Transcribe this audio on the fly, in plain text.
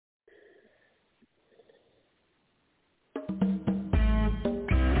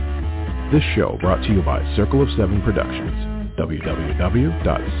This show brought to you by Circle of Seven Productions,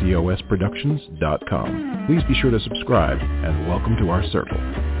 www.cosproductions.com. Please be sure to subscribe and welcome to our circle.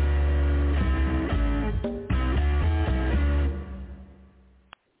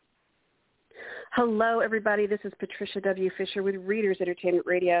 Hello, everybody. This is Patricia W. Fisher with Readers Entertainment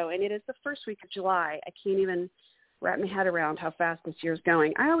Radio, and it is the first week of July. I can't even wrap my head around how fast this year's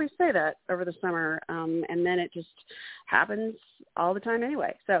going. I always say that over the summer, and then it just happens all the time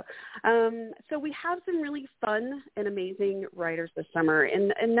anyway. So we have some really fun and amazing writers this summer,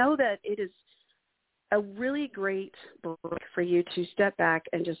 and know that it is a really great book for you to step back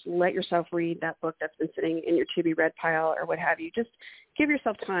and just let yourself read that book that's been sitting in your to-be-read pile or what have you. Just give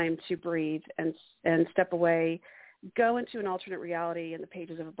yourself time to breathe and step away, go into an alternate reality in the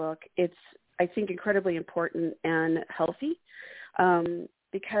pages of a book. It's, I think, incredibly important and healthy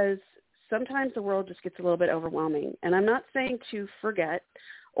because sometimes the world just gets a little bit overwhelming. And I'm not saying to forget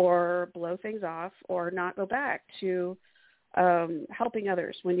or blow things off or not go back to helping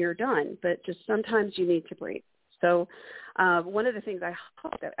others when you're done, but just sometimes you need to breathe. So one of the things I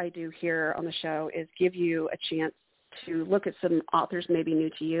hope that I do here on the show is give you a chance to look at some authors maybe new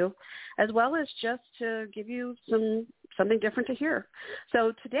to you, as well as just to give you something different to hear.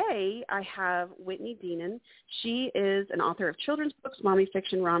 So today I have Whitney Dineen. She is an author of children's books, mommy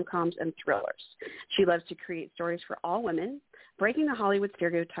fiction, rom-coms, and thrillers. She loves to create stories for all women, breaking the Hollywood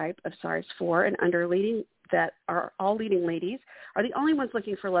stereotype of size 4 and under leading that are all leading ladies are the only ones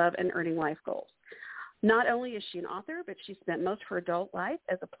looking for love and earning life goals. Not only is she an author, but she spent most of her adult life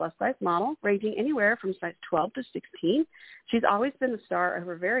as a plus-size model, ranging anywhere from size 12 to 16. She's always been the star of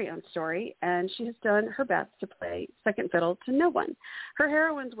her very own story, and she has done her best to play second fiddle to no one. Her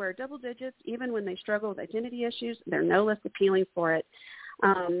heroines wear double digits, even when they struggle with identity issues. They're no less appealing for it.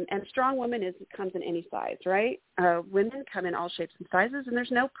 And strong woman comes in any size, right? Women come in all shapes and sizes, and there's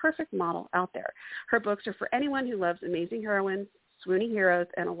no perfect model out there. Her books are for anyone who loves amazing heroines, swoony heroes,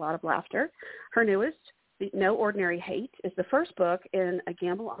 and a lot of laughter. Her newest, No Ordinary Hate, is the first book in a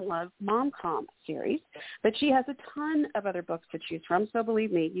Gamble on Love mom-com series, but she has a ton of other books to choose from, so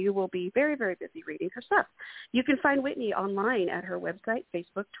believe me, you will be very, very busy reading her stuff. You can find Whitney online at her website,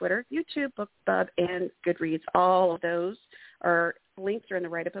 Facebook, Twitter, YouTube, BookBub, and Goodreads. All of those links are in the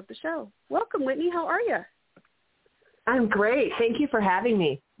write-up of the show. Welcome, Whitney. How are you? I'm great. Thank you for having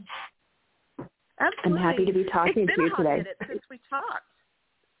me. Absolutely. I'm happy to be talking to you today. It's been a hot minute since we talked.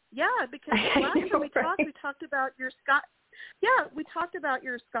 Yeah, because last time we talked about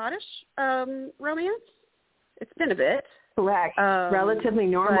your Scottish romance. It's been a bit. Correct. Relatively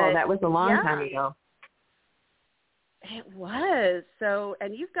normal. That was a long time ago. It was. So,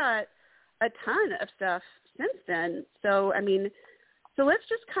 and you've got a ton of stuff since then. So, so let's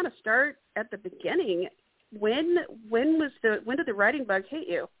just kind of start at the beginning. When did the writing bug hit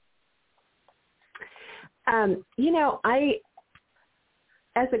you?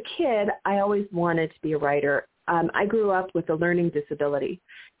 As a kid, I always wanted to be a writer. I grew up with a learning disability,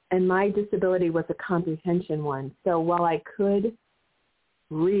 and my disability was a comprehension one. So while I could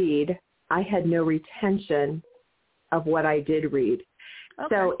read, I had no retention of what I did read.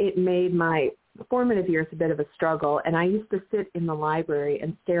 Okay. So it made my formative years a bit of a struggle, and I used to sit in the library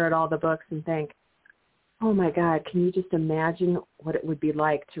and stare at all the books and think, oh, my God, can you just imagine what it would be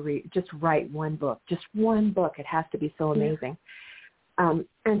like to just write one book? Just one book. It has to be so amazing. And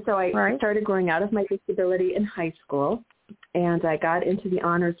so I started growing out of my disability in high school, and I got into the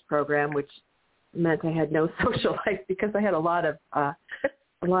honors program, which meant I had no social life because I had a lot of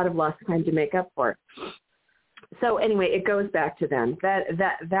lost time to make up for. So anyway, it goes back to then.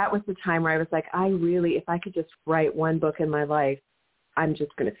 That was the time where I was like, if I could just write one book in my life, I'm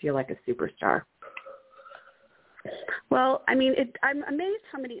just going to feel like a superstar. Well, I'm amazed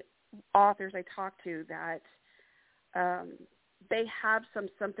how many authors I talk to that they have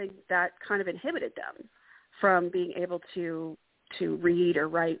something that kind of inhibited them from being able to read or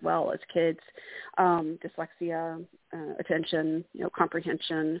write well as kids. Dyslexia, attention,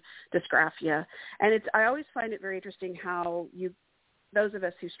 comprehension, dysgraphia. And I always find it very interesting how those of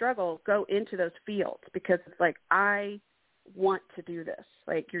us who struggle go into those fields because it's like, I want to do this.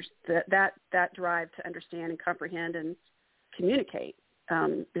 Like that drive to understand and comprehend and communicate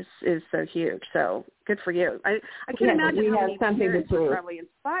is so huge. So good for you. I can imagine how many parents are probably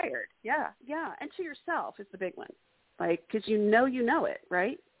inspired. Yeah. And to yourself is the big one. Like, because you know it,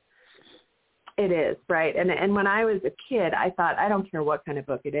 right? It is, right. And when I was a kid, I thought, I don't care what kind of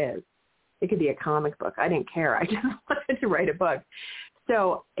book it is. It could be a comic book. I didn't care. I just wanted to write a book.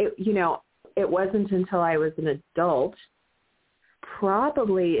 So, it wasn't until I was an adult,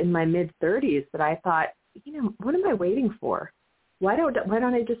 probably in my mid-30s, that I thought, what am I waiting for? why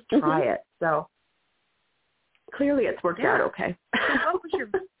don't I just try it? So clearly it's worked out okay. So what was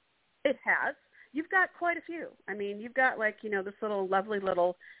it has. You've got quite a few. I mean, you've got this little lovely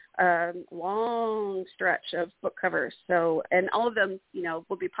little long stretch of book covers. So, and all of them,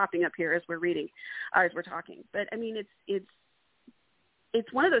 will be popping up here as we're reading, as we're talking. But I mean,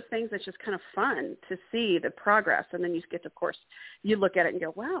 it's one of those things that's just kind of fun to see the progress. And then you get to, of course, you look at it and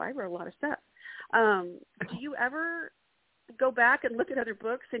go, wow, I wrote a lot of stuff. Do you ever go back and look at other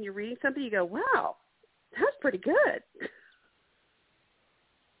books and you're reading something, you go, wow, that's pretty good?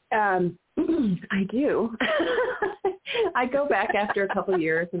 I do. I go back after a couple of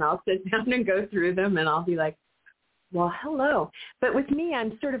years and I'll sit down and go through them and I'll be like, well, hello. But with me,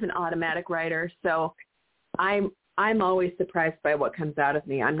 I'm sort of an automatic writer, so I'm always surprised by what comes out of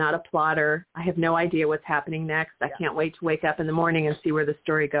me. I'm not a plotter. I have no idea what's happening next. I can't wait to wake up in the morning and see where the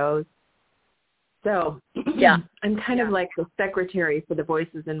story goes. So I'm kind of like the secretary for the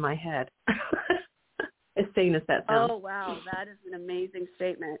voices in my head. As sane as that sounds. Oh, wow. That is an amazing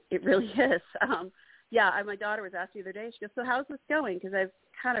statement. It really is. My daughter was asking the other day, she goes, so how's this going? Because I've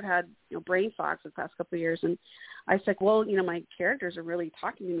kind of had brain fog for the past couple of years. And I said, well, my characters are really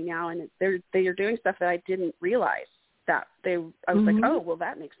talking to me now, and they're doing stuff that I didn't realize that I was like, oh, well,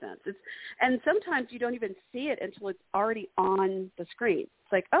 that makes sense. And sometimes you don't even see it until it's already on the screen.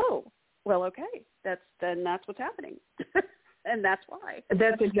 It's like, oh, well, okay, that's what's happening. And that's why.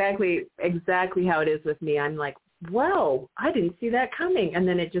 That's exactly how it is with me. I'm like, whoa, I didn't see that coming. And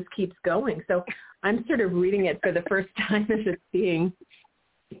then it just keeps going. So I'm sort of reading it for the first time as it's being,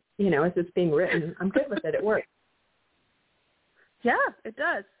 as it's being written. I'm good with it. It works. Yeah, it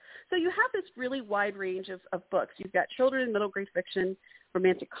does. So you have this really wide range of books. You've got children and middle grade fiction,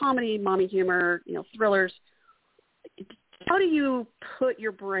 romantic comedy, mommy humor, thrillers. How do you put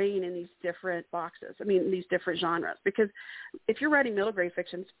your brain in these different boxes? I mean, these different genres? Because if you're writing middle grade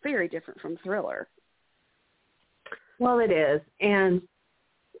fiction, it's very different from thriller. Well, it is. And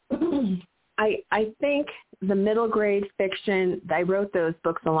I think the middle grade fiction, I wrote those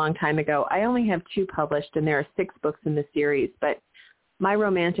books a long time ago. I only have 2 published, and there are 6 books in the series. But my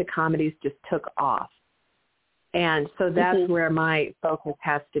romantic comedies just took off. And so that's where my focus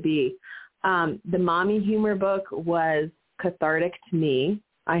has to be. The mommy humor book was cathartic to me.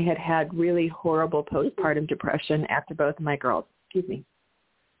 I had really horrible postpartum depression after both of my girls.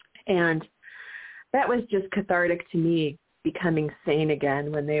 And that was just cathartic to me, becoming sane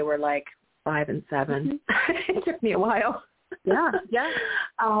again when they were like 5 and 7. It took me a while. Yeah.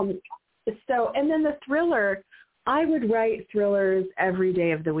 So, and then the thriller, I would write thrillers every day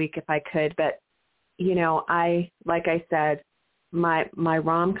of the week if I could, but like I said, my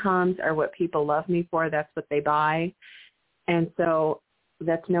rom-coms are what people love me for. That's what they buy. And so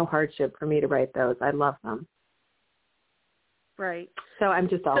that's no hardship for me to write those. I love them. Right. So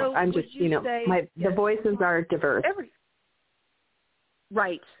the voices are diverse.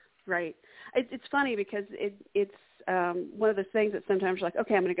 Right. It's funny because it's one of those things that sometimes you're like,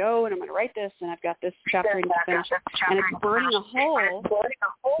 okay, I'm going to go and I'm going to write this, and I've got this chapter to finish, and it's burning a hole.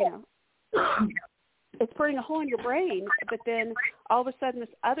 It's burning a hole in your brain, but then all of a sudden this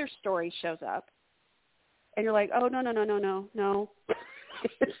other story shows up, and you're like, oh, no.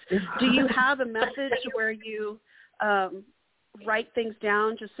 Do you have a method where you write things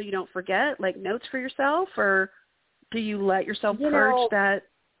down just so you don't forget, like notes for yourself, or do you let yourself purge that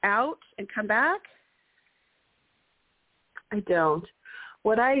out and come back? I don't.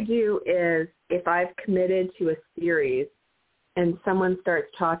 What I do is if I've committed to a series and someone starts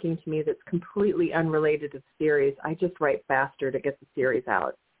talking to me that's completely unrelated to the series, I just write faster to get the series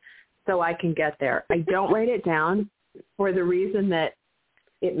out so I can get there. I don't write it down for the reason that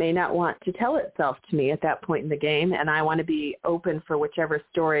it may not want to tell itself to me at that point in the game, and I want to be open for whichever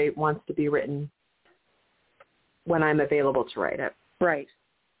story wants to be written when I'm available to write it. Right.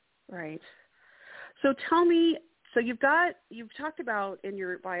 So tell me, so you've talked about in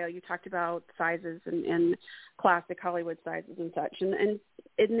your bio, you talked about sizes and classic Hollywood sizes and such, and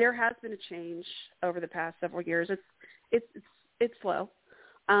there has been a change over the past several years. It's slow,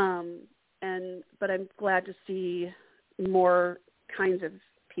 but I'm glad to see more kinds of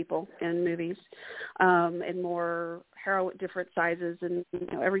people in movies, and more different sizes and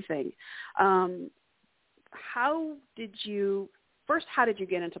everything. How did you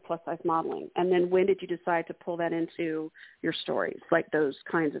get into plus size modeling, and then when did you decide to pull that into your stories, like those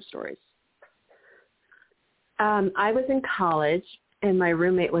kinds of stories? I was in college, and my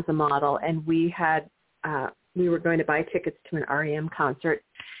roommate was a model, and we were going to buy tickets to an REM concert,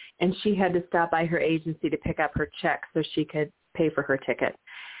 and she had to stop by her agency to pick up her check so she could pay for her ticket.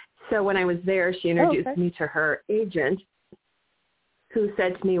 So when I was there, she introduced me to her agent, who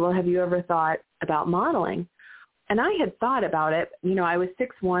said to me, well, have you ever thought about modeling? And I had thought about it. You know, I was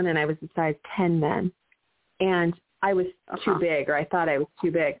 6'1" and I was a size 10 then. And I was too big, or I thought I was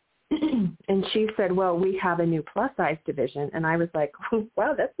too big. And she said, well, we have a new plus size division. And I was like,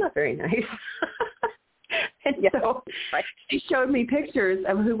 wow, that's not very nice. And so she showed me pictures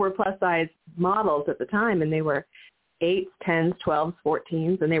of who were plus size models at the time, and they were 8s, 10s, 12s,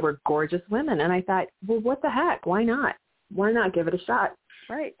 14s, and they were gorgeous women. And I thought, well, what the heck? Why not? Why not give it a shot?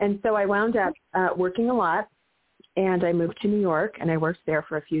 Right. And so I wound up working a lot, and I moved to New York, and I worked there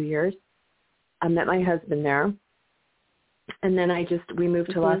for a few years. I met my husband there. And then we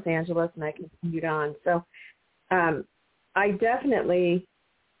moved to Los Angeles, and I continued on. So I definitely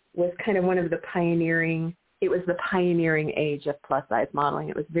was kind of one of the pioneering, it was the pioneering age of plus size modeling.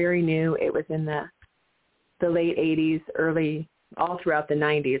 It was very new. It was in the late 80s, all throughout the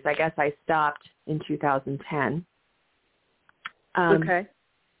 90s. I guess I stopped in 2010. Okay.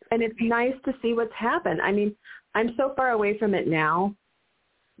 And it's nice to see what's happened. I mean, I'm so far away from it now.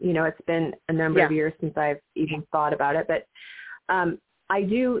 You know, it's been a number of years since I've even thought about it. But I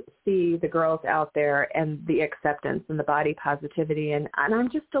do see the girls out there and the acceptance and the body positivity. And I'm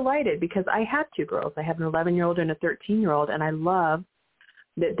just delighted because I have two girls. I have an 11-year-old and a 13-year-old. And I love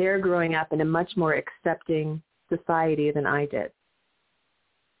that they're growing up in a much more accepting society than I did.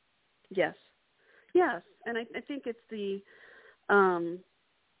 Yes. Yes. And I think it's the,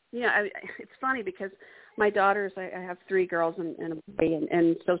 it's funny because my daughters, I have 3 girls and a boy,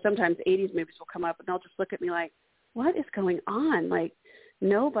 and so sometimes 80s movies will come up, and they'll just look at me like, what is going on? Like,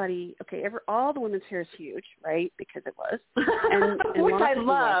 nobody, all the women's hair is huge, right, because it was. And which I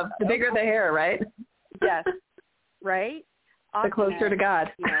love, the bigger the hair, right? Yes, right? The closer to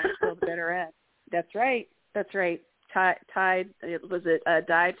God. The better end. That's right. Tied,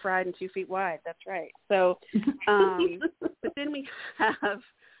 dyed, fried, and 2 feet wide. That's right. So, but then we have,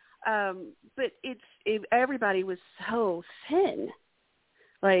 but everybody was so thin.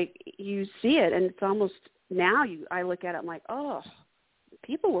 Like, you see it, and it's almost, now I look at it, I'm like, oh,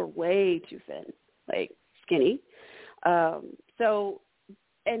 people were way too thin, like skinny. So,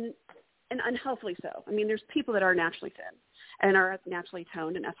 and unhealthily so. I mean, there's people that are naturally thin and are naturally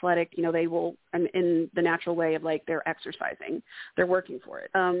toned and athletic. You know, they will, in the natural way of, like, they're exercising, they're working for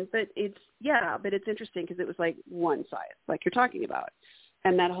it. But it's interesting because it was like one size, like you're talking about,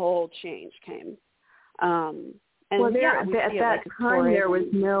 and that whole change came. And well, at that time there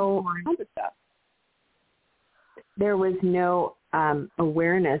was no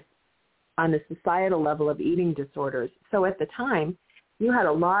awareness on the societal level of eating disorders. So at the time, you had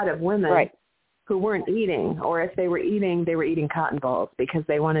a lot of women who weren't eating, or if they were eating cotton balls because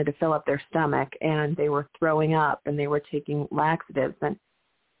they wanted to fill up their stomach, and they were throwing up, and they were taking laxatives, and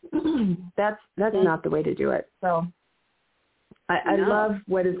that's not the way to do it. So I love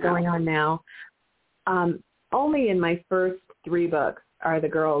what is going on now. Only in my first 3 books are the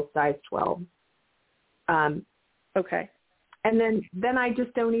girls size 12. Okay. And then I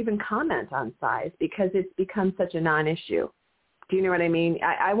just don't even comment on size because it's become such a non-issue. Do you know what I mean?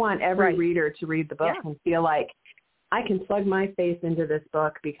 I want every reader to read the book and feel like I can plug my face into this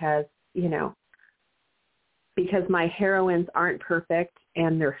book because my heroines aren't perfect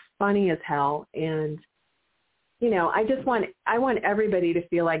and they're funny as hell. And, I want everybody to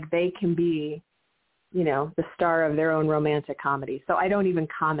feel like they can be, the star of their own romantic comedy. So I don't even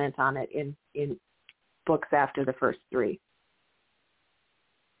comment on it in books after the first 3.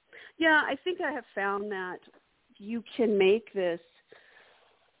 Yeah, I think I have found that you can make this,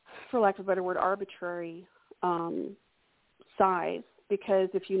 for lack of a better word, arbitrary size, because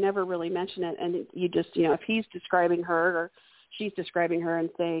if you never really mention it and you just, if he's describing her or she's describing her and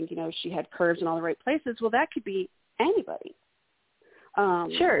saying, she had curves in all the right places, well, that could be anybody.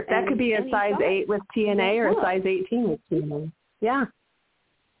 Sure, that could be a size 8 with TNA or a size 18 with TNA. Yeah.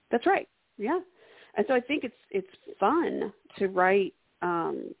 That's right. Yeah. And so I think it's fun to write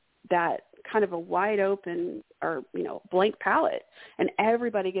that kind of a wide open or, blank palette, and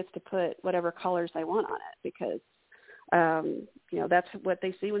everybody gets to put whatever colors they want on it because, that's what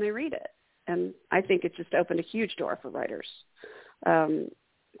they see when they read it. And I think it just opened a huge door for writers,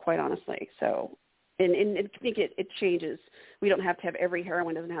 quite honestly. So, and I think it changes. We don't have to have every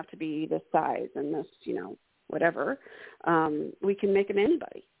heroine doesn't have to be this size and this, whatever. We can make them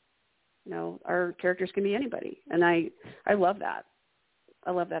anybody. Our characters can be anybody. And I love that.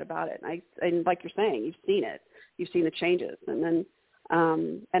 I love that about it. And like you're saying, you've seen it. You've seen the changes. And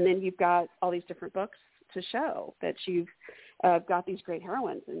then you've got all these different books to show that you've got these great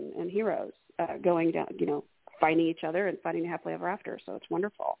heroines and heroes going down, finding each other and finding happily ever after. So it's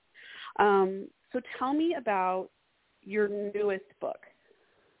wonderful. So tell me about your newest book?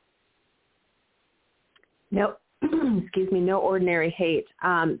 Nope. Excuse me, No Ordinary Hate.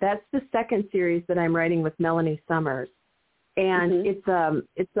 That's the second series that I'm writing with Melanie Summers. And it's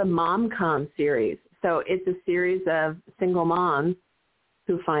a mom-com series. So it's a series of single moms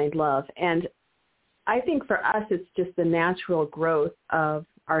who find love. And I think for us, it's just the natural growth of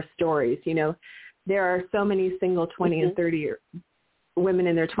our stories. You know, there are so many single 20 and 30 women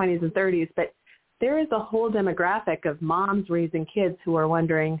in their 20s and 30s, but there is a whole demographic of moms raising kids who are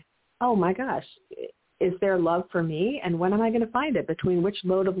wondering, oh my gosh, is there love for me? And when am I going to find it? Between which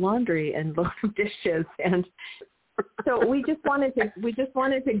load of laundry and load of dishes? And so we just wanted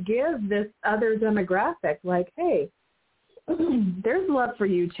to give this other demographic, like, hey, there's love for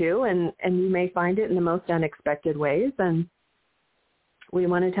you too, and you may find it in the most unexpected ways, and we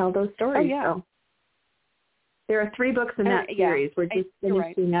want to tell those stories. Oh, yeah. So there are 3 books in that series. We're just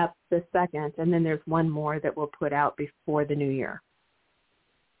finishing up the second, and then there's one more that we'll put out before the new year.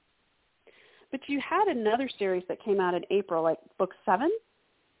 But you had another series that came out in April, like book 7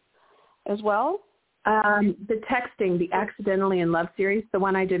 as well? The texting, the Accidentally in Love series, the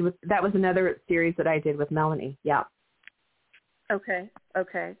one I did that was another series that I did with Melanie. Yeah. Okay.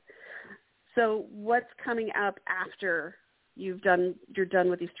 So what's coming up after you're done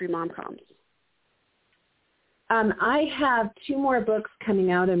with these 3 mom-coms? I have 2 more books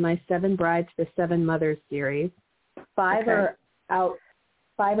coming out in my 7 Brides for 7 Mothers series. 5 are out.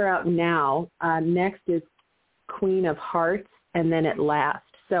 5 are out now. Next is Queen of Hearts, and then At Last.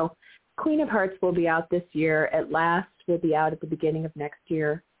 So Queen of Hearts will be out this year. At Last will be out at the beginning of next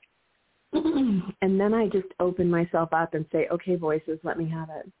year. And then I just open myself up and say, okay, voices, let me have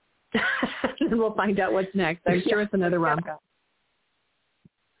it. And we'll find out what's next. I'm sure it's another rom-com.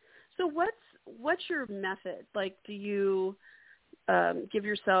 So what's your method? Like, do you give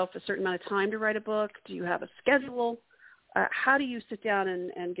yourself a certain amount of time to write a book? Do you have a schedule? How do you sit down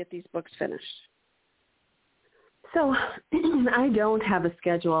and get these books finished? So I don't have a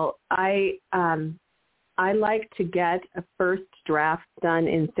schedule. I like to get a first draft done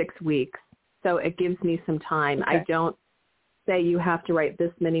in 6 weeks, so it gives me some time. Okay. I don't say you have to write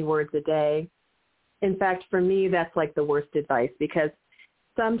this many words a day. In fact, for me, that's like the worst advice, because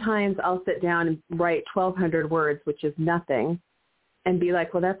sometimes I'll sit down and write 1,200 words, which is nothing, and be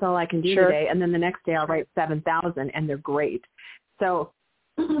like, well, that's all I can do today. And then the next day I'll write 7,000, and they're great. So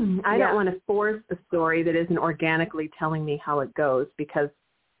I don't want to force a story that isn't organically telling me how it goes, because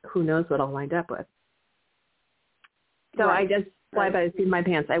who knows what I'll wind up with. So I just fly by the seat of my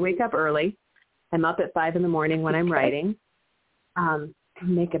pants. I wake up early. I'm up at 5 in the morning when I'm writing.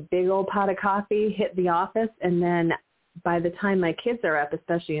 Make a big old pot of coffee, hit the office, and then by the time my kids are up,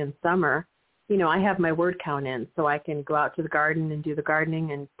 especially in summer, you know, I have my word count in, so I can go out to the garden and do the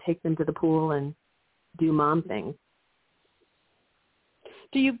gardening and take them to the pool and do mom things.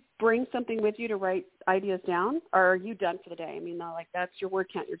 Do you bring something with you to write ideas down, or are you done for the day? I mean, like, that's your word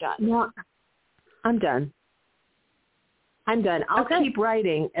count, you're done. No, I'm done. I'll keep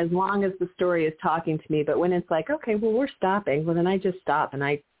writing as long as the story is talking to me, but when it's like, okay, well, we're stopping, well, then I just stop and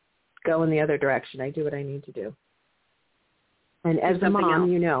I go in the other direction. I do what I need to do. And as a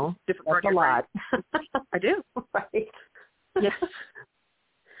mom, you know, that's a lot. I do. Right. Yes.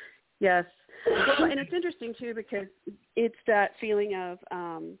 Yes. Well, and it's interesting, too, because it's that feeling of,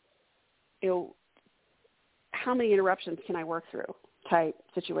 you know, how many interruptions can I work through type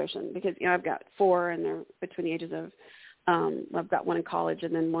situation? Because, you know, I've got 4, and they're between the ages of, I've got one in college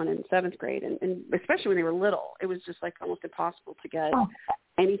and then one in 7th grade. And especially when they were little, it was just like almost impossible to get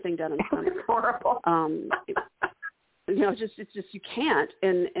anything done in summer. It's horrible. You know, it's just you can't,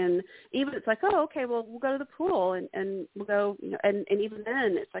 and even it's like, oh, okay, well, we'll go to the pool and we'll go, you know, and even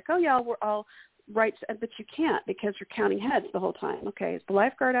then it's like, oh yeah, I'll write, but you can't, because you're counting heads the whole time. Okay, is the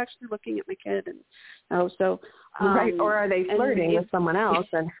lifeguard actually looking at my kid? And right, or are they flirting with someone else?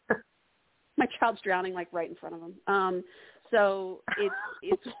 And my child's drowning like right in front of them. So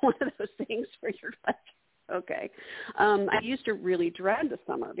it's one of those things where you're like, okay. I used to really dread the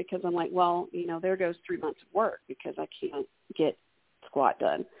summer, because I'm like, well, you know, there goes 3 months of work because I can't get squat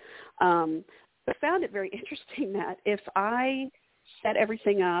done. But I found it very interesting that if I set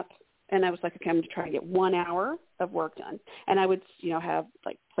everything up and I was like, okay, I'm going to try to get 1 hour of work done, and I would, you know, have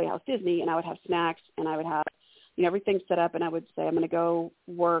like Playhouse Disney, and I would have snacks, and I would have, you know, everything set up, and I would say, I'm going to go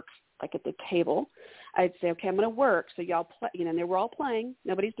work like at the table. I'd say, okay, I'm going to work. So y'all play, you know, and they were all playing.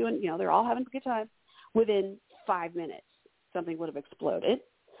 Nobody's doing, you know, they're all having a good time. Within 5 minutes, something would have exploded,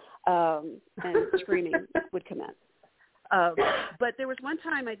 and screaming would commence. But there was one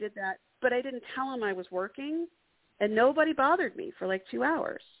time I did that, but I didn't tell them I was working, and nobody bothered me for like 2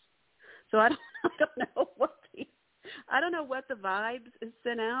 hours. So I don't know I don't know what the vibes is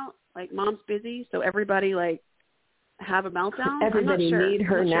sent out. Like, mom's busy, so everybody, like, have a meltdown. Everybody I'm not sure. need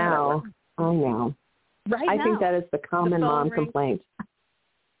her now. I know. I think that is the common mom complaint.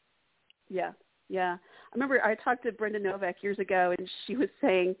 Yeah, yeah. I remember I talked to Brenda Novak years ago, and she was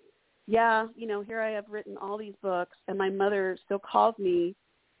saying, yeah, you know, here I have written all these books, and my mother still calls me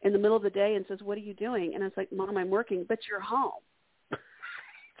in the middle of the day and says, what are you doing? And I was like, Mom, I'm working, but you're home.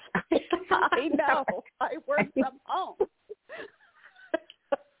 I know. I work from home.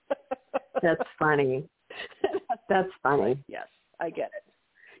 That's funny. That's funny. Yes, I get it.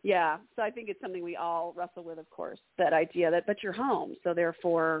 Yeah, so I think it's something we all wrestle with, of course, that idea that, but you're home, so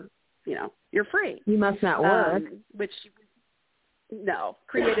therefore, you know, you're free. You must not work. Which, no,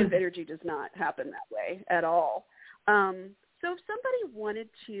 creative energy does not happen that way at all. So if somebody wanted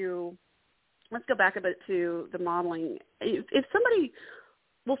to, let's go back a bit to the modeling. If somebody,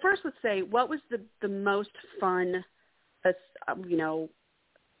 well, first let's say, what was the most fun, you know,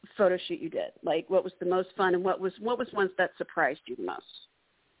 photo shoot you did? Like, what was the most fun, and what was ones that surprised you the most?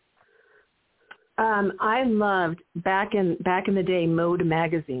 I loved back in the day Mode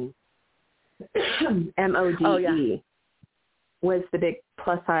magazine. MODE was the big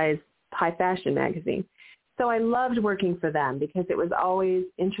plus size high fashion magazine. So I loved working for them because it was always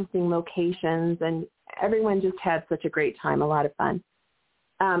interesting locations and everyone just had such a great time, a lot of fun.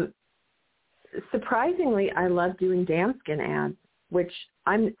 Surprisingly, I love doing dam skin ads, which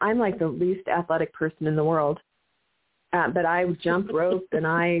I'm like the least athletic person in the world. But I jumped ropes and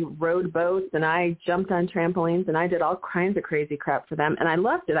I rode boats and I jumped on trampolines and I did all kinds of crazy crap for them. And I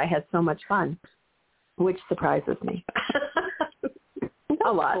loved it. I had so much fun, which surprises me.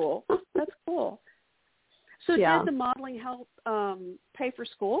 A lot. Cool. That's cool. So did the modeling help pay for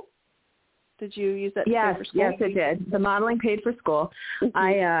school? Did you use that to pay for school? Yes, it did. The modeling paid for school. Mm-hmm.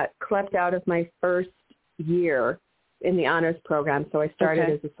 I clept out of my first year in the honors program, so I started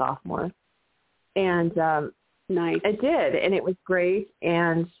as a sophomore. And nice. I did, and it was great.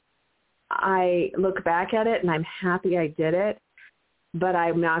 And I look back at it, and I'm happy I did it, but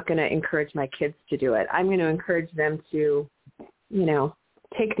I'm not going to encourage my kids to do it. I'm going to encourage them to, you know,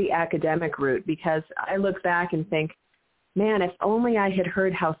 take the academic route, because I look back and think, man, if only I had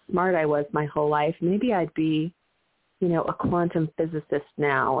heard how smart I was my whole life, maybe I'd be, you know, a quantum physicist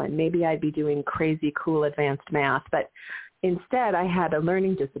now, and maybe I'd be doing crazy, cool, advanced math. But instead, I had a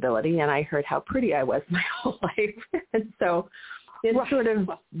learning disability, and I heard how pretty I was my whole life. And so it sort of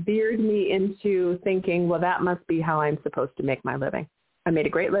veered me into thinking, well, that must be how I'm supposed to make my living. I made a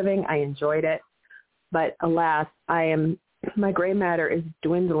great living. I enjoyed it. But alas, my gray matter is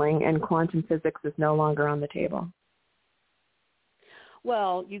dwindling, and quantum physics is no longer on the table.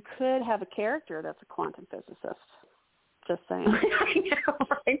 Well, you could have a character that's a quantum physicist. Just saying. I know,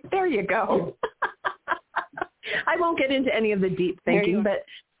 right? There you go. I won't get into any of the deep thinking, but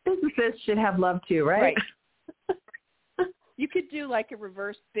physicists should have love too, right? Right. You could do like a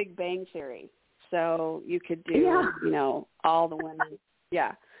reverse Big Bang Theory. So you could do, you know, all the women.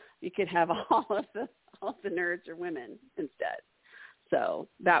 Yeah. You could have all of the nerds are women instead. So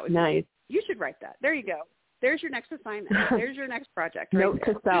that would be nice. You should write that. There you go. There's your next assignment. There's your next project. Right Note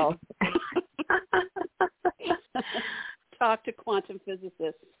to self. Talk to quantum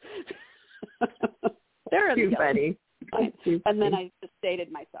physicists. They're too funny. And then I just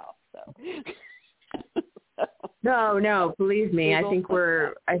stated myself. So. No, believe me. I think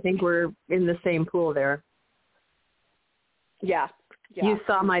we're in the same pool there. Yeah. You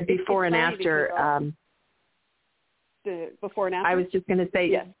saw my before and after. The before and after. I was just going to say,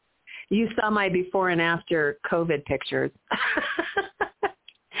 yes. You saw my before and after COVID pictures.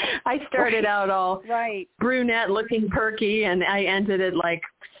 I started out all brunette looking perky, and I ended it like,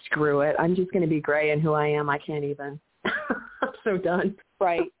 screw it. I'm just going to be gray, and who I am, I can't even. I'm so done.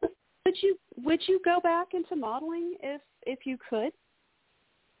 Right. Would you go back into modeling if you could?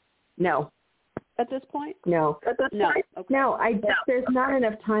 No. At this point? No. At this point? Okay. No, there's not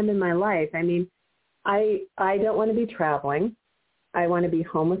enough time in my life. I mean, I don't want to be traveling. I want to be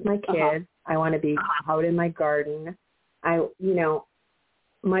home with my kids. I want to be out in my garden.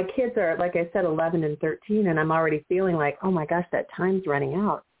 My kids are, like I said, 11 and 13, and I'm already feeling like, oh my gosh, that time's running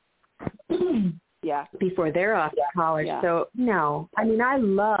out. Yeah. Before they're off to college. Yeah. So, no. I mean,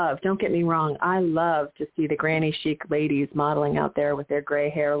 don't get me wrong, I love to see the granny chic ladies modeling out there with their gray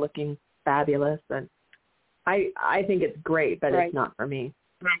hair looking fabulous. And I think it's great, but it's not for me.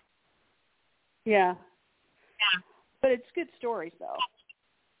 Yeah. But it's good stories, though.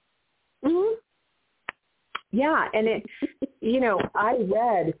 Mm-hmm. Yeah, and I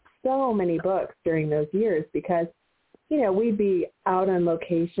read so many books during those years because we'd be out on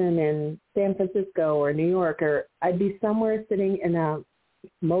location in San Francisco or New York, or I'd be somewhere sitting in a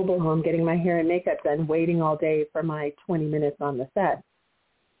mobile home getting my hair and makeup done, waiting all day for my 20 minutes on the set.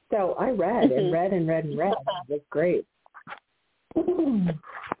 So I read and read and read and read. It was great.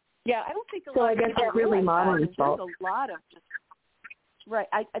 Yeah, I don't think so I guess that really modeling fault. There's a lot of just right.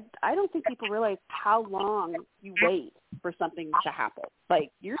 I don't think people realize how long you wait for something to happen.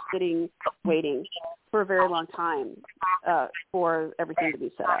 Like you're sitting waiting for a very long time for everything to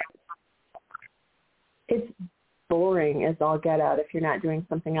be set up. It's boring as all get out if you're not doing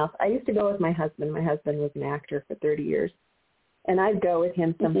something else. I used to go with my husband. My husband was an actor for 30 years. And I'd go with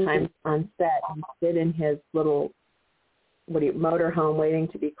him sometimes on set and sit in his little motorhome waiting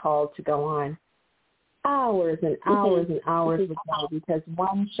to be called to go on. Hours and hours and hours would go because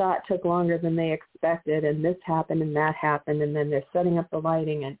one shot took longer than they expected, and this happened and that happened, and then they're setting up the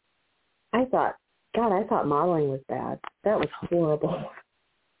lighting. And I thought modeling was bad. That was horrible.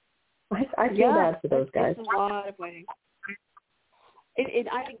 I feel bad for those guys. It's a lot of waiting.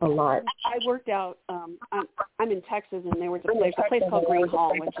 A lot. I worked out. I'm in Texas, and there was a place called Green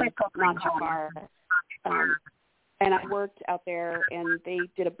Hall, which is not too far. And I worked out there, and they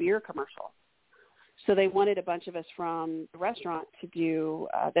did a beer commercial. So they wanted a bunch of us from the restaurant to do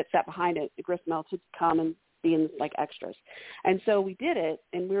that sat behind it, the gristmill, to come and be in like extras. And so we did it,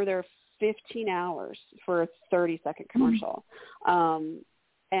 and we were there 15 hours for a 30-second commercial.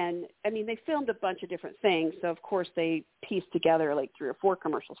 And, I mean, they filmed a bunch of different things. So, of course, they pieced together like 3 or 4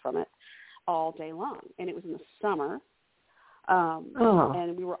 commercials from it all day long. And it was in the summer.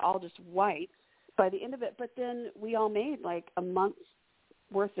 And we were all just white by the end of it. But then we all made like a month's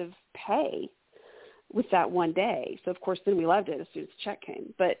worth of pay with that one day. So, of course, then we loved it as soon as the check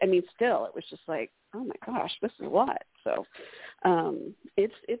came. But, I mean, still, it was just like, oh, my gosh, this is a lot. So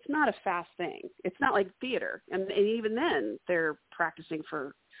it's not a fast thing. It's not like theater. And even then, they're practicing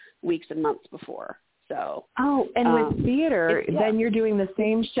for weeks and months before. So with theater, then you're doing the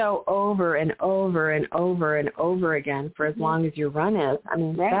same show over and over and over and over again for as long as your run is. I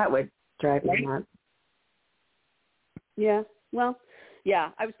mean, that would drive me nuts. Yeah. Well, yeah,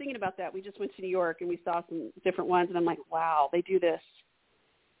 I was thinking about that. We just went to New York and we saw some different ones, and I'm like, wow, they do this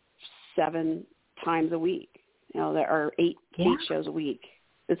 7 times a week. There are 8 shows a week.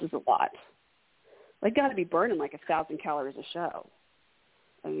 This is a lot. They got to be burning like 1,000 calories a show.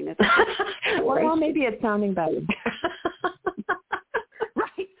 I mean, it's well, maybe it's sounding better.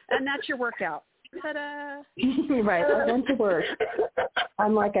 Right, and that's your workout. Ta-da! Right, I went to work. I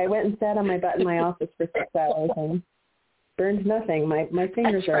went and sat on my butt in my office for 6 hours and burned nothing. My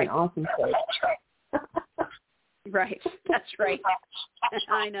fingers are in awesome shape. Right, that's right.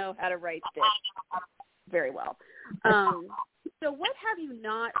 I know how to write this very well. So what have you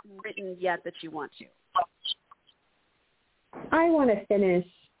not written yet that you want to? I want to finish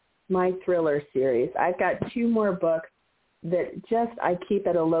my thriller series. I've got 2 more books that I keep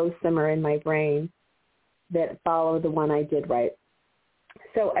at a low simmer in my brain that follow the one I did write.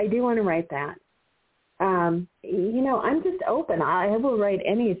 So I do want to write that. I'm just open. I will write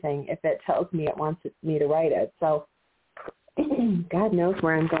anything if it tells me it wants me to write it. So God knows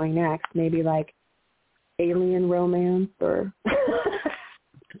where I'm going next. Maybe like alien romance or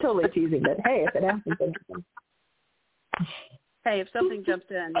totally teasing, but hey, if it happens, it happens. Hey, if something jumps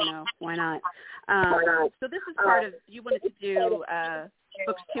in, why not? So this is part of, you wanted to do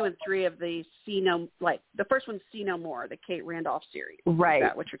books 2 and 3 of the the first one's See No More, the Kate Randolph series. Right. Is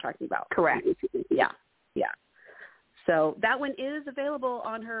that what you're talking about? Correct. Yeah. So that one is available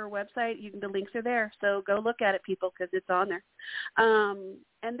on her website. The links are there. So go look at it, people, because it's on there.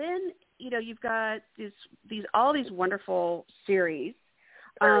 And then, you've got all these wonderful series,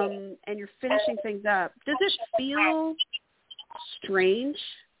 and you're finishing things up. Does it feel strange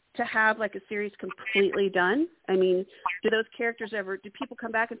to have like a series completely done? I mean, do people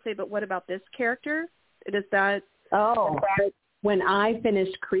come back and say, but what about this character? Does that? Oh, when I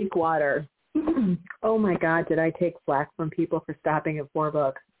finished Creekwater, oh my God, did I take flack from people for stopping at 4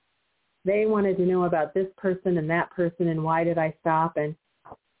 books. They wanted to know about this person and that person and why did I stop, and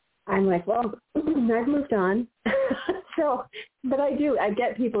I'm like, well, I've moved on. But I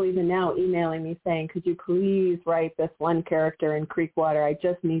get people even now emailing me saying, could you please write this one character in Creekwater? I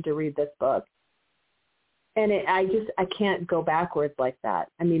just need to read this book. And I can't go backwards like that.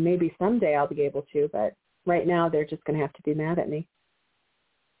 I mean, maybe someday I'll be able to, but right now they're just going to have to be mad at me.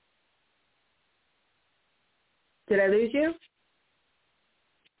 Did I lose you?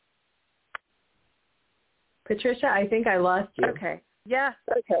 Patricia, I think I lost you. Okay. Yeah.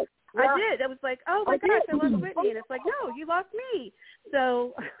 Okay. I did. I was like, oh, my gosh, I lost Whitney. And it's like, no, you lost me.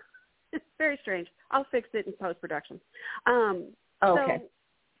 So It's very strange. I'll fix it in post-production. Okay. So,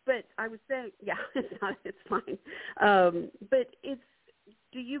 but I was saying, yeah, it's fine. But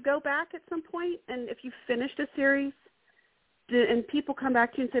do you go back at some point, and if you finished a series, and people come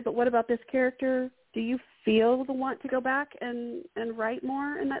back to you and say, but what about this character? Do you feel the want to go back and write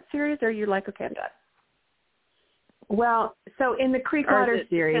more in that series, or are you like, okay, I'm done? Well, so in the Creekwater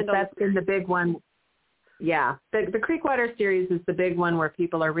series, that's been the big one. Yeah, the Creekwater series is the big one where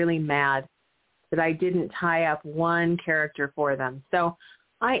people are really mad that I didn't tie up one character for them. So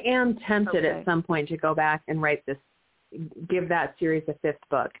I am tempted at some point to go back and give that series a 5th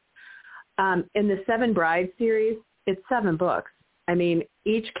book. In the 7 Brides series, it's 7 books. I mean,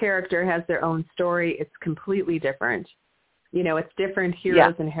 each character has their own story. It's completely different. You know, it's different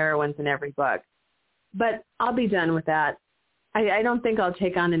heroes and heroines in every book. But I'll be done with that. I don't think I'll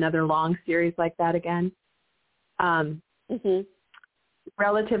take on another long series like that again.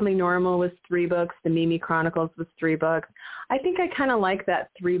 Relatively Normal was 3 books. The Mimi Chronicles was 3 books. I think I kind of like that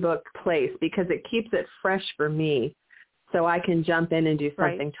 3-book place because it keeps it fresh for me, so I can jump in and do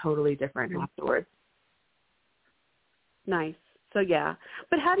something totally different afterwards. Nice. So yeah,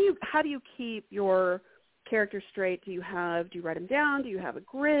 but how do you keep your characters straight? Do you write them down? Do you have a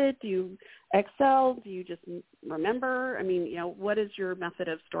grid? Do you Excel? Do you just remember? I mean, you know, what is your method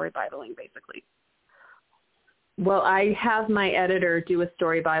of story Bibling, basically? Well, I have my editor do a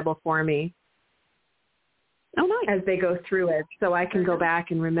story Bible for me. Oh, nice. As they go through it, so I can go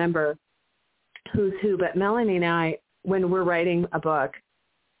back and remember who's who. But Melanie and I, when we're writing a book,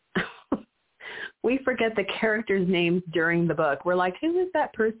 we forget the characters' names during the book. We're like, who is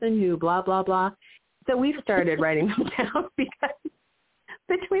that person who blah, blah, blah? So we've started writing them down because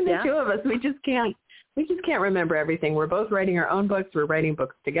between the two of us, we just can't remember everything. We're both writing our own books. We're writing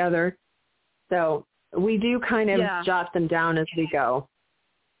books together. So we do kind of jot them down as we go.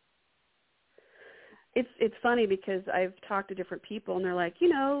 It's funny because I've talked to different people and they're like, you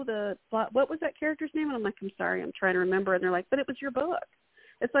know, what was that character's name? And I'm like, I'm sorry, I'm trying to remember. And they're like, but it was your book.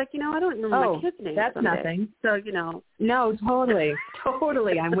 It's like, you know, I don't remember my kid's name. That's someday. nothing. So, you know. No, totally.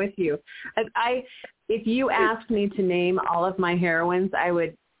 I'm with you. If you asked me to name all of my heroines, I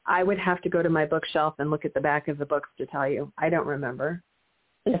would have to go to my bookshelf and look at the back of the books to tell you. I don't remember.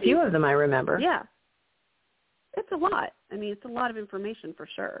 A few of them I remember. Yeah. It's a lot. I mean, it's a lot of information for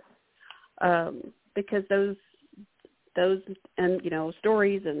sure. Because those and, you know,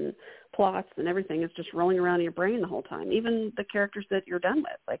 stories and plots and everything is just rolling around in your brain the whole time. Even the characters that you're done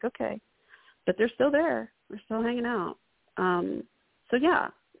with, like, okay, but they're still there. They're still hanging out. So yeah,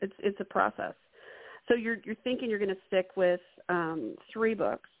 it's a process. So you're thinking you're going to stick with 3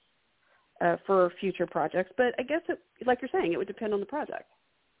 books for future projects, but I guess like you're saying, it would depend on the project.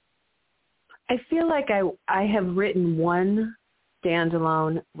 I feel like I have written 1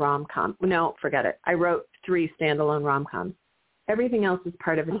 standalone rom-com. No, forget it. I wrote 3 standalone rom-coms. Everything else is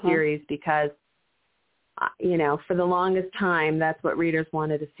part of a series because, you know, for the longest time, that's what readers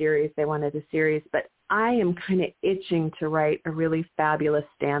wanted, a series. They wanted a series. But I am kind of itching to write a really fabulous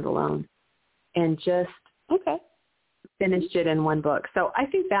standalone and just finished it in 1 book. So I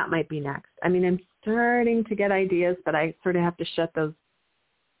think that might be next. I mean, I'm starting to get ideas, but I sort of have to shut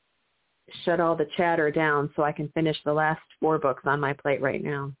all the chatter down so I can finish the last 4 books on my plate right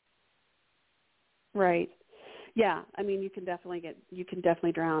now. Right. Yeah. I mean, you can definitely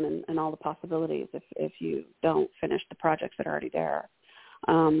drown in all the possibilities if you don't finish the projects that are already there,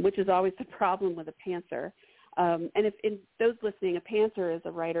 which is always the problem with a pantser. And if in those listening, a pantser is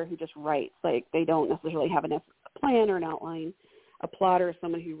a writer who just writes. Like, they don't necessarily have a plan or an outline. A plotter is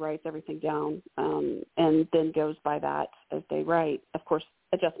someone who writes everything down and then goes by that as they write. Of course,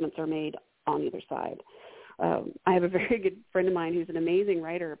 adjustments are made on either side. I have a very good friend of mine who's an amazing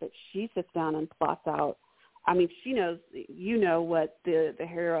writer, but she sits down and plots out. I mean, she knows, you know, what the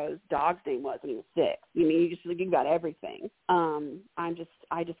hero's dog's name was when he was 6. You mean, you got everything. I just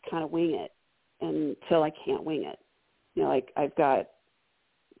kind of wing it until I can't wing it. You know, like, I've got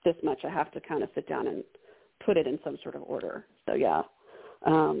this much. I have to kind of sit down and put it in some sort of order. So yeah,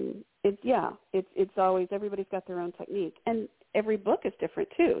 it's always, everybody's got their own technique, and every book is different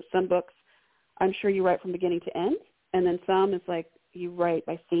too. Some books, I'm sure you write from beginning to end, and then some is like you write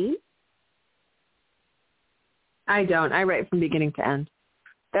by scene. I don't. I write from beginning to end.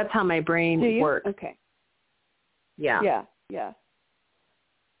 That's how my brain works. Okay. Yeah. Yeah.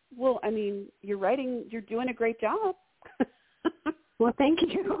 Well, I mean, you're doing a great job. Well, thank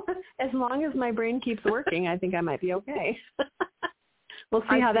you. As long as my brain keeps working, I think I might be okay. We'll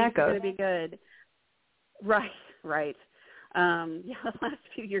see how that goes. It's going to be good. Right. The last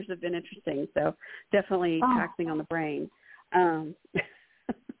few years have been interesting, so definitely taxing on the brain.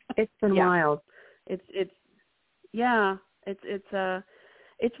 It's been wild. It's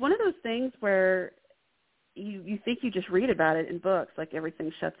one of those things where you think you just read about it in books, like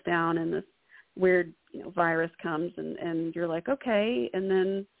everything shuts down and this weird, virus comes and you're like, okay, and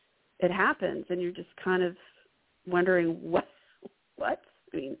then it happens and you're just kind of wondering what? I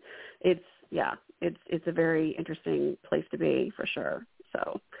mean, it's a very interesting place to be for sure.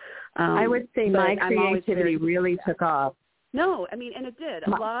 So I would say my creativity really took off. No, I mean, and it did. A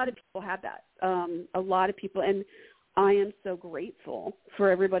lot of people had that. A lot of people, and I am so grateful for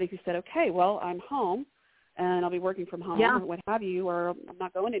everybody who said, okay, well, I'm home and I'll be working from home or what have you, or I'm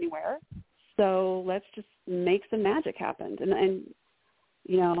not going anywhere. So let's just make some magic happen. And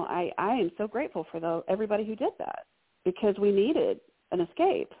I am so grateful for everybody who did that, because we needed an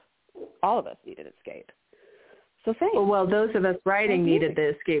escape. All of us needed escape. So thanks. Well, those of us writing needed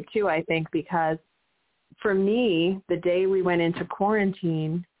the escape too, I think, because for me, the day we went into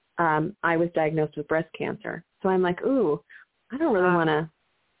quarantine, I was diagnosed with breast cancer. So I'm like, ooh, I don't really want to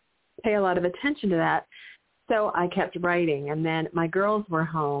pay a lot of attention to that. So I kept writing, and then my girls were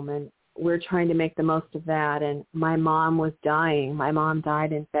home, and we're trying to make the most of that. And my mom was dying. My mom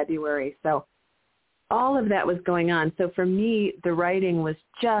died in February. So all of that was going on. So for me, the writing was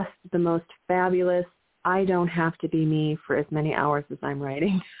just the most fabulous. I don't have to be me for as many hours as I'm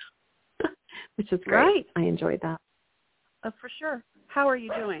writing, which is great. Right. I enjoyed that. For sure. How are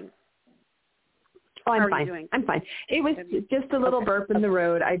you doing? Oh, I'm How are fine. you doing? I'm fine. It was just a little burp in the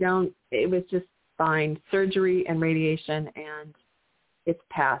road. It was just fine. Surgery and radiation, and it's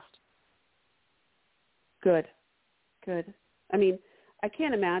passed. Good. I mean, I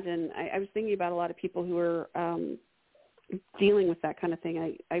can't imagine. I was thinking about a lot of people who are dealing with that kind of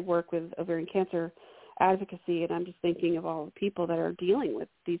thing. I work with ovarian cancer advocacy, and I'm just thinking of all the people that are dealing with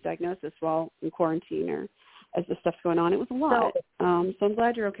these diagnoses while in quarantine or as the stuff's going on. It was a lot. So I'm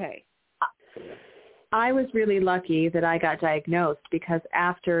glad you're okay. I was really lucky that I got diagnosed, because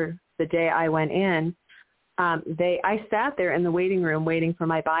after the day I went in, I sat there in the waiting room waiting for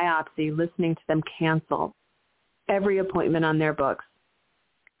my biopsy, listening to them cancel every appointment on their books.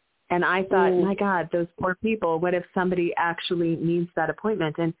 And I thought, my God, those poor people, what if somebody actually needs that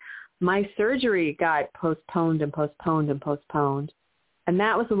appointment? And my surgery got postponed and postponed and postponed. And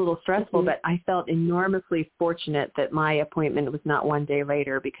that was a little stressful, but I felt enormously fortunate that my appointment was not one day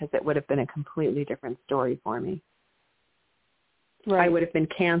later, because it would have been a completely different story for me. Right. I would have been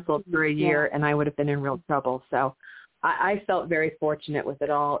canceled for a year, and I would have been in real trouble. So I felt very fortunate with it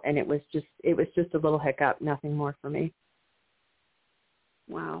all, and it was just a little hiccup, nothing more for me.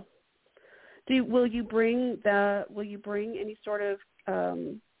 Wow. Will you bring any sort of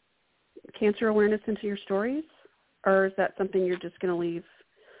cancer awareness into your stories, or is that something you're just going to leave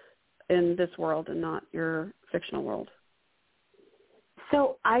in this world and not your fictional world?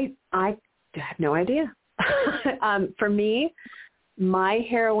 So I have no idea. For me, my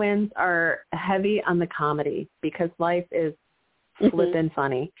heroines are heavy on the comedy, because life is flippin'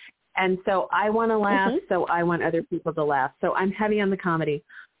 funny. And so I want to laugh, so I want other people to laugh. So I'm heavy on the comedy.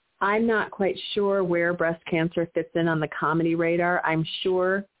 I'm not quite sure where breast cancer fits in on the comedy radar. I'm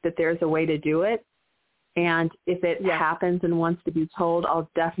sure that there's a way to do it. And if it happens and wants to be told, I'll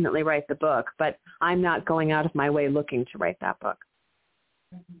definitely write the book. But I'm not going out of my way looking to write that book.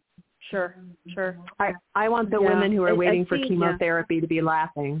 Sure. I want the women who are waiting for chemotherapy to be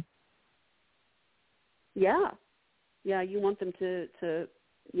laughing. Yeah, you want them to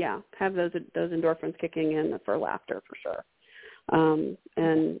have those endorphins kicking in for laughter, for sure,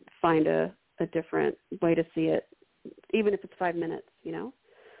 and find a different way to see it, even if it's 5 minutes,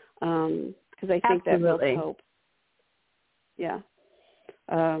 because I think that builds hope. Yeah.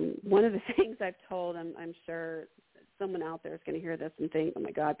 One of the things I've told, I'm sure someone out there is going to hear this and think, oh my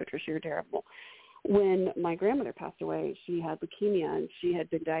God, Patricia, you're terrible. When my grandmother passed away, she had leukemia, and she had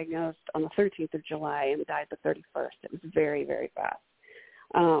been diagnosed on the 13th of July and died the 31st. It was very, very fast.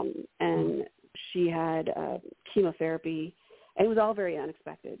 And she had chemotherapy, and it was all very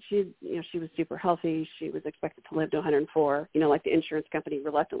unexpected. She was super healthy. She was expected to live to 104. Like the insurance company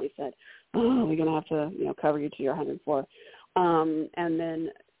reluctantly said, oh, we're going to have to, cover you to your 104. And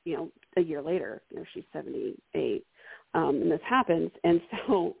then, a year later, she's 78. And this happens. And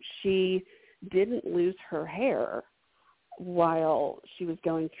so she didn't lose her hair while she was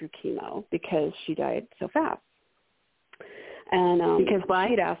going through chemo, because she died so fast. And because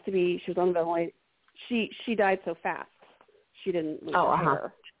she'd asked to be, she was on the ventilator. She died so fast, she didn't lose her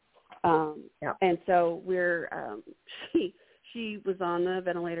hair. And so she was on the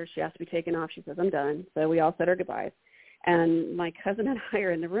ventilator. She asked to be taken off. She says, I'm done. So we all said our goodbyes. And my cousin and I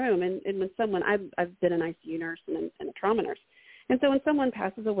are in the room, and when I've been an ICU nurse and a trauma nurse, And so when someone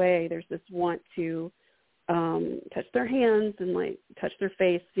passes away, there's this want to touch their hands and like touch their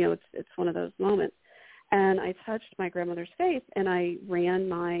face. You know, it's one of those moments. And I touched my grandmother's face, and I ran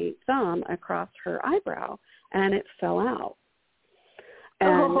my thumb across her eyebrow, and it fell out.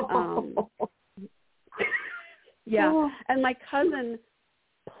 And yeah, and my cousin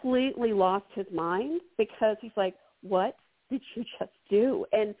completely lost his mind because he's like, "What did you just do?"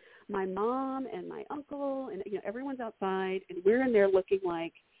 And my mom and my uncle and everyone's outside, and we're in there looking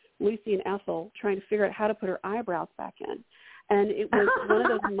like Lucy and Ethel trying to figure out how to put her eyebrows back in. And it was one of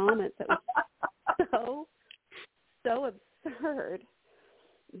those moments that was so absurd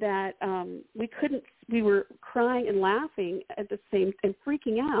that we were crying and laughing at the same, and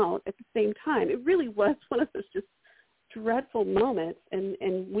freaking out at the same time. It really was one of those just dreadful moments, and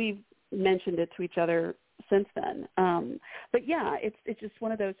we've mentioned it to each other since then. But yeah, it's just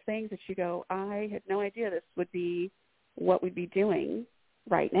one of those things that you go, I had no idea this would be what we'd be doing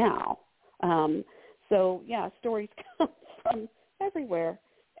right now. So yeah, stories come from everywhere,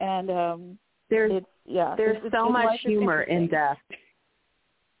 and there's so much humor in death.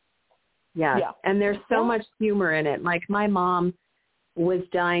 Yeah, and there's so much humor in it. Like my mom was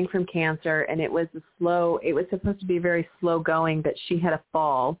dying from cancer, and it was supposed to be very slow going, but she had a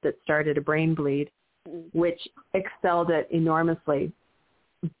fall that started a brain bleed, which excelled it enormously.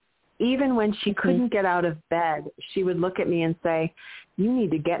 Even when she couldn't get out of bed, she would look at me and say, "You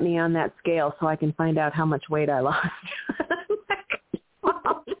need to get me on that scale so I can find out how much weight I lost."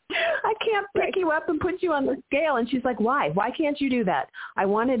 I can't pick you up and put you on the scale. And she's like, "Why? Why can't you do that? I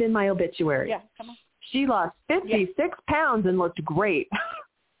want it in my obituary." Yeah, come on. She lost 56 pounds and looked great.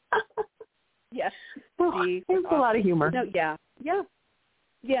 Yes. There's a lot of humor. No, yeah.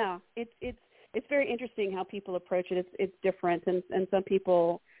 It's very interesting how people approach it. It's different, and some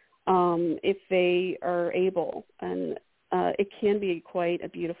people, if they are able, and it can be quite a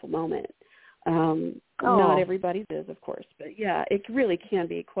beautiful moment. Not everybody's is, of course, but yeah, it really can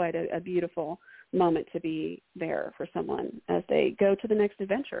be quite a beautiful moment to be there for someone as they go to the next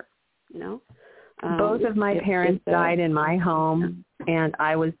adventure, Both of my parents died in my home, and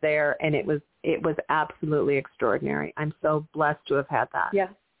I was there, and it was absolutely extraordinary. I'm so blessed to have had that.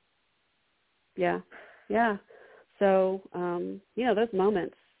 Yeah. So, those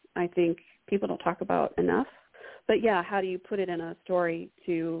moments, I think people don't talk about enough. But yeah, how do you put it in a story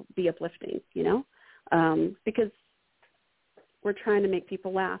to be uplifting, because we're trying to make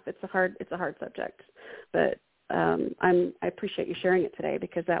people laugh. It's a hard subject, but I appreciate you sharing it today,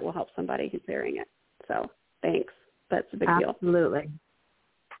 because that will help somebody who's hearing it. So thanks. That's a big deal.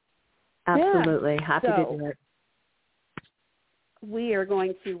 Absolutely. Happy to do it. We are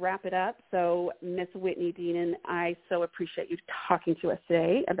going to wrap it up. So Miss Whitney Dineen, I so appreciate you talking to us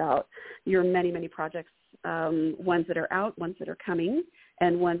today about your many, many projects, ones that are out, ones that are coming,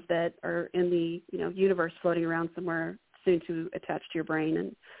 and ones that are in the universe floating around somewhere soon to attach to your brain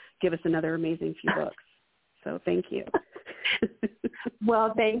and give us another amazing few books. So thank you.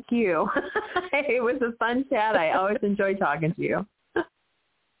 Well, thank you. It was a fun chat. I always enjoy talking to you.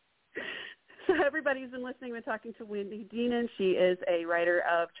 So everybody who's been listening, we're talking to Whitney Dineen. She is a writer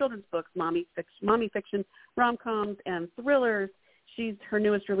of children's books, mommy fiction, rom-coms, and thrillers. Her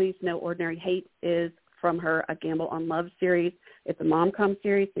newest release, No Ordinary Hate, is from her A Gamble on Love series. It's a mom-com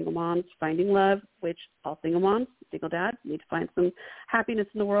series, single moms finding love, which all single moms, single dads need to find some happiness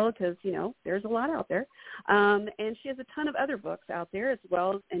in the world, because, there's a lot out there. And she has a ton of other books out there as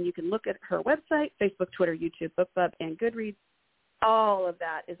well, and you can look at her website, Facebook, Twitter, YouTube, BookBub, and Goodreads. All of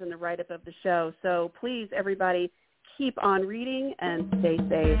that is in the write-up of the show. So please, everybody, keep on reading and stay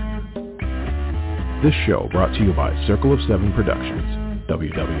safe. This show brought to you by Circle of Seven Productions,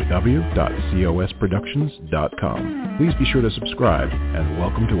 www.cosproductions.com. Please be sure to subscribe, and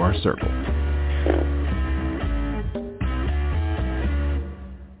welcome to our circle.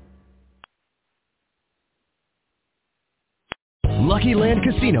 Lucky Land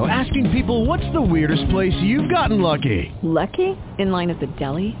Casino, asking people, what's the weirdest place you've gotten lucky? Lucky? In line at the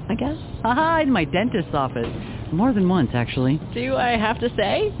deli, I guess? Aha, in my dentist's office. More than once, actually. Do I have to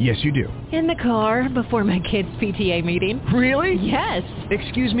say? Yes, you do. In the car before my kids' PTA meeting. Really? Yes.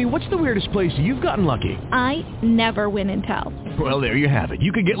 Excuse me, what's the weirdest place you've gotten lucky? I never win and tell. Well, there you have it.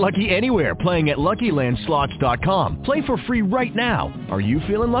 You can get lucky anywhere, playing at LuckyLandSlots.com. Play for free right now. Are you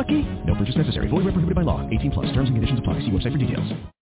feeling lucky? No purchase necessary. Void where prohibited by law. 18+. Terms and conditions apply. See website for details.